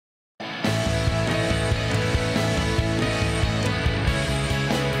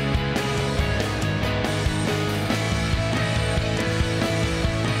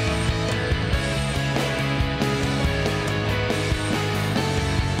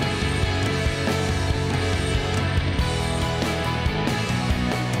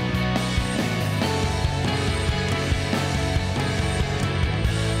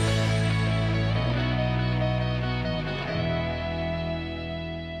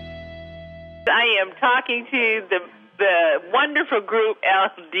I am talking to the wonderful group IL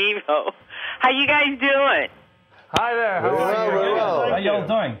Divo. How you guys doing? Hi there. How are you? How y'all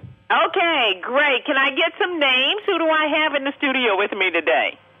doing? Okay, great. Can I get some names? Who do I have in the studio with me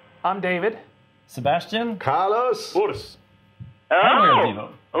today? I'm David. Sebastian? Carlos. Boris. Oh,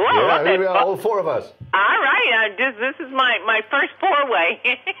 yeah, here we are, all four of us. All right, this is my first four-way.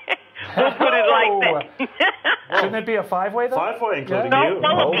 We'll put it like that. Shouldn't it be a five-way, though? Five-way, including Yeah. you.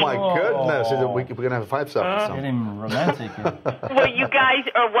 Oh, my goodness. We're going to have a five-song. Getting romantic here. Well, you guys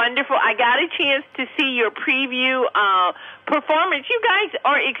are wonderful. I got a chance to see your preview performance. You guys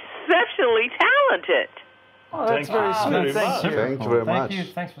are exceptionally talented. Oh, that's very sweet. Thank you. Thank you very much.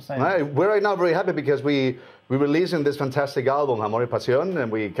 Thanks for saying that. We're right now very happy because we're releasing this fantastic album, Amor y Pasión, and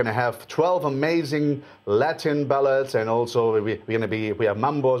we're going to have 12 amazing Latin ballads, and also we have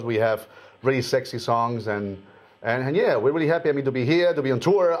mambos, we have really sexy songs, and yeah, we're really happy to be here, to be on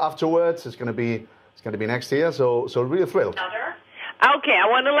tour afterwards. It's going to be next year, so really thrilled. Okay, I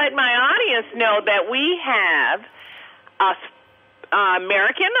want to let my audience know that we have a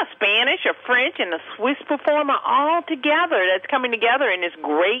American, a Spanish, a French, and a Swiss performer all together that's coming together in this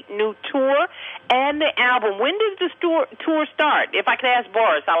great new tour and the album. When does this tour start? If I could ask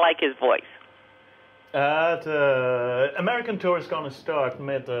Boris, I like his voice. The American tour is going to start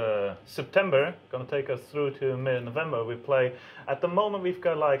mid-September. Going to take us through to mid-November. We play, at the moment we've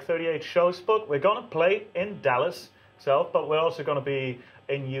got like 38 shows booked. We're going to play in Dallas itself, but we're also going to be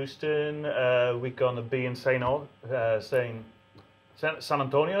in Houston. We're going to be in San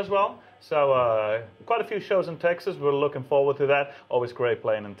Antonio as well. So quite a few shows in Texas. We're looking forward to that. Always great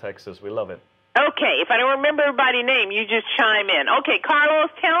playing in Texas. We love it. Okay, if I don't remember everybody's name, you just chime in. Okay, Carlos,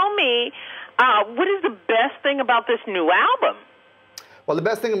 tell me, what is the best thing about this new album? Well, the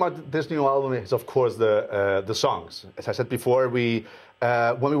best thing about this new album is, of course, the songs. As I said before, when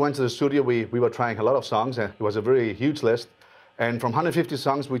we went to the studio, we were trying a lot of songs, and it was a very huge list. And from 150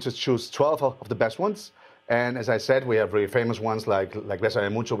 songs, we just choose 12 of the best ones. And as I said, we have very famous ones like Besa de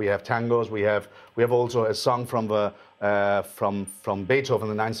Mucho. We have tangos. We have also a song from Beethoven,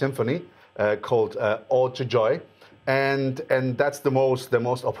 the Ninth Symphony, called "Ode to Joy," and that's the most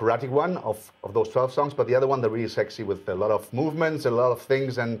operatic one of those 12 songs. But the other one, they're really sexy with a lot of movements, a lot of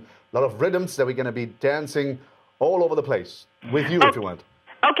things, and a lot of rhythms that we're going to be dancing all over the place with you if you want.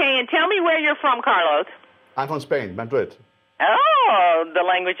 Okay, and tell me where you're from, Carlos. I'm from Spain, Madrid. Oh, the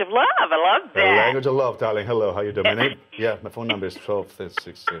language of love. I love that. The language of love, darling. Hello, how you doing? My phone number is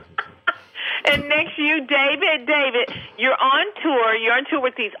 1236. And next to you, David. David, you're on tour. You're on tour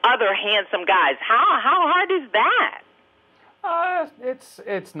with these other handsome guys. How hard is that?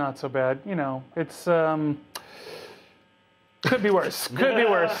 It's not so bad. You know, it's could be worse. Could be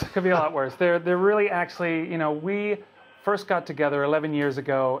worse. Could be a lot worse. They're really actually, you know, we first got together 11 years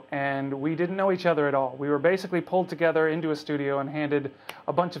ago, and we didn't know each other at all. We were basically pulled together into a studio and handed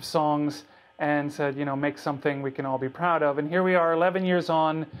a bunch of songs and said, you know, make something we can all be proud of. And here we are, 11 years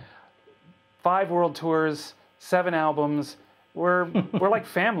on, 5 world tours, 7 albums. We're like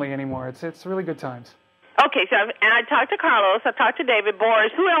family anymore. It's really good times. Okay, so I talked to Carlos, I talked to David,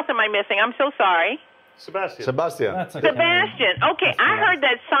 Boris. Who else am I missing? I'm so sorry. Sebastian. That's okay. Sebastian. Okay, I heard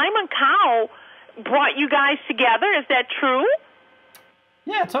that Simon Cowell brought you guys together. Is that true?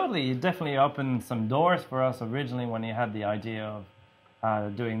 Yeah, totally. He definitely opened some doors for us originally when he had the idea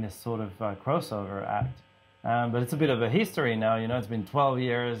of doing this sort of crossover act. But it's a bit of a history now. You know, it's been 12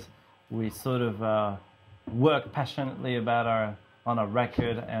 years. We sort of work passionately on our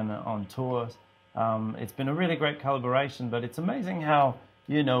record and on tours. It's been a really great collaboration, but it's amazing how,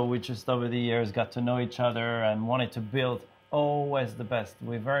 you know, we just over the years got to know each other and wanted to build always the best.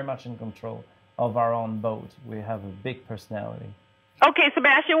 We're very much in control of our own boat. We have a big personality. Okay,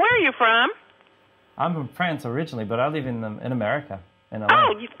 Sebastian, where are you from? I'm from France originally, but I live in America, in LA.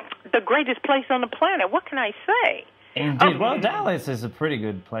 Oh, the greatest place on the planet. What can I say? Indeed. Well, Dallas is a pretty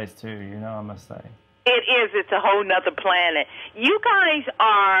good place too, you know, I must say. It is. It's a whole nother planet. You guys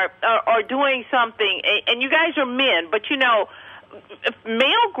are doing something, and you guys are men, but you know,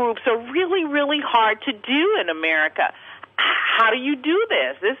 male groups are really, really hard to do in America. How do you do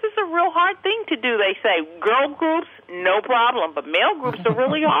this? This is a real hard thing to do. They say girl groups, no problem, but male groups are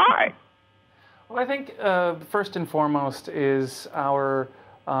really hard. Well, I think first and foremost is our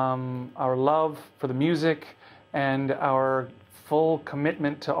love for the music and our full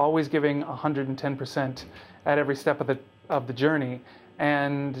commitment to always giving 110% at every step of the journey.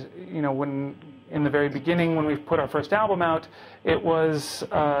 And you know, when in the very beginning, when we put our first album out, it was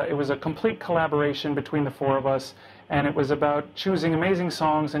a complete collaboration between the 4 of us, and it was about choosing amazing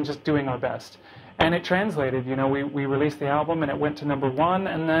songs and just doing our best. And it translated. You know, we released the album and it went to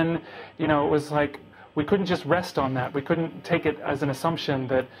 #1, and then, you know, it was like we couldn't just rest on that. We couldn't take it as an assumption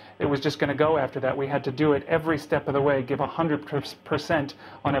that it was just going to go after that. We had to do it every step of the way, give 100%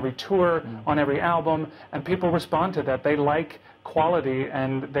 on every tour, on every album, and people respond to that. They like quality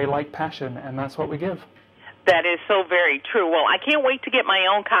and they like passion, and that's what we give. That is so very true. Well, I can't wait to get my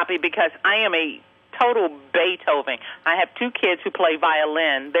own copy because I am a total Beethoven. I have 2 kids who play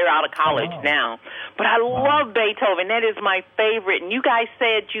violin. They're out of college now. But I love Beethoven. That is my favorite. And you guys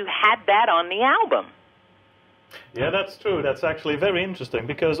said you had that on the album. Yeah, that's true. That's actually very interesting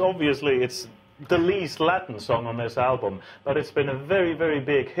because obviously it's the least Latin song on this album, but it's been a very, very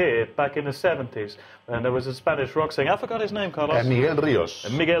big hit back in the 70s. And there was a Spanish rock singer, I forgot his name, Carlos. Miguel Rios.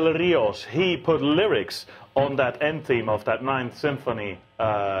 Miguel Rios. He put lyrics on that end theme of that 9th Symphony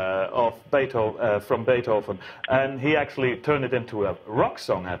of Beethoven, from Beethoven, and he actually turned it into a rock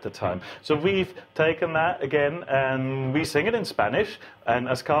song at the time. So we've taken that again and we sing it in Spanish, and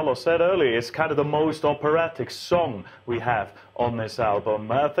as Carlos said earlier, it's kind of the most operatic song we have on this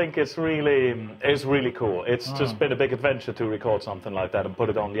album. I think it's really cool. It's just been a big adventure to record something like that and put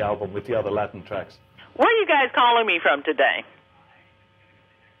it on the album with the other Latin tracks. Where are you guys calling me from today?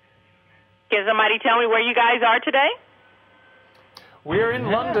 Can somebody tell me where you guys are today? We're in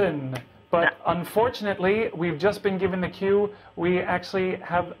London, but unfortunately, we've just been given the cue. We actually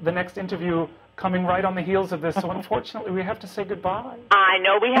have the next interview coming right on the heels of this, so unfortunately, we have to say goodbye. I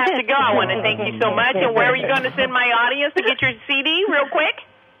know we have to go. I want to thank you so much. And where are you going to send my audience to get your CD real quick?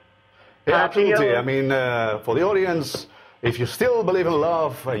 Yeah, absolutely. I mean, for the audience, if you still believe in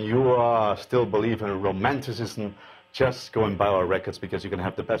love and you still believe in romanticism, just go and buy our records because you can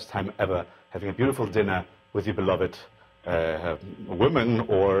have the best time ever having a beautiful dinner with your beloved woman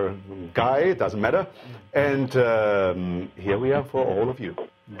or guy, doesn't matter. And here we are for all of you.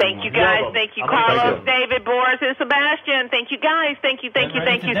 Thank you, guys. Thank you, Carlos, David, Boris, and Sebastian. Thank you, guys. Thank you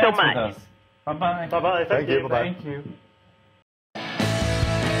so much. Bye-bye. Bye-bye. Thank you. Bye-bye. Thank you.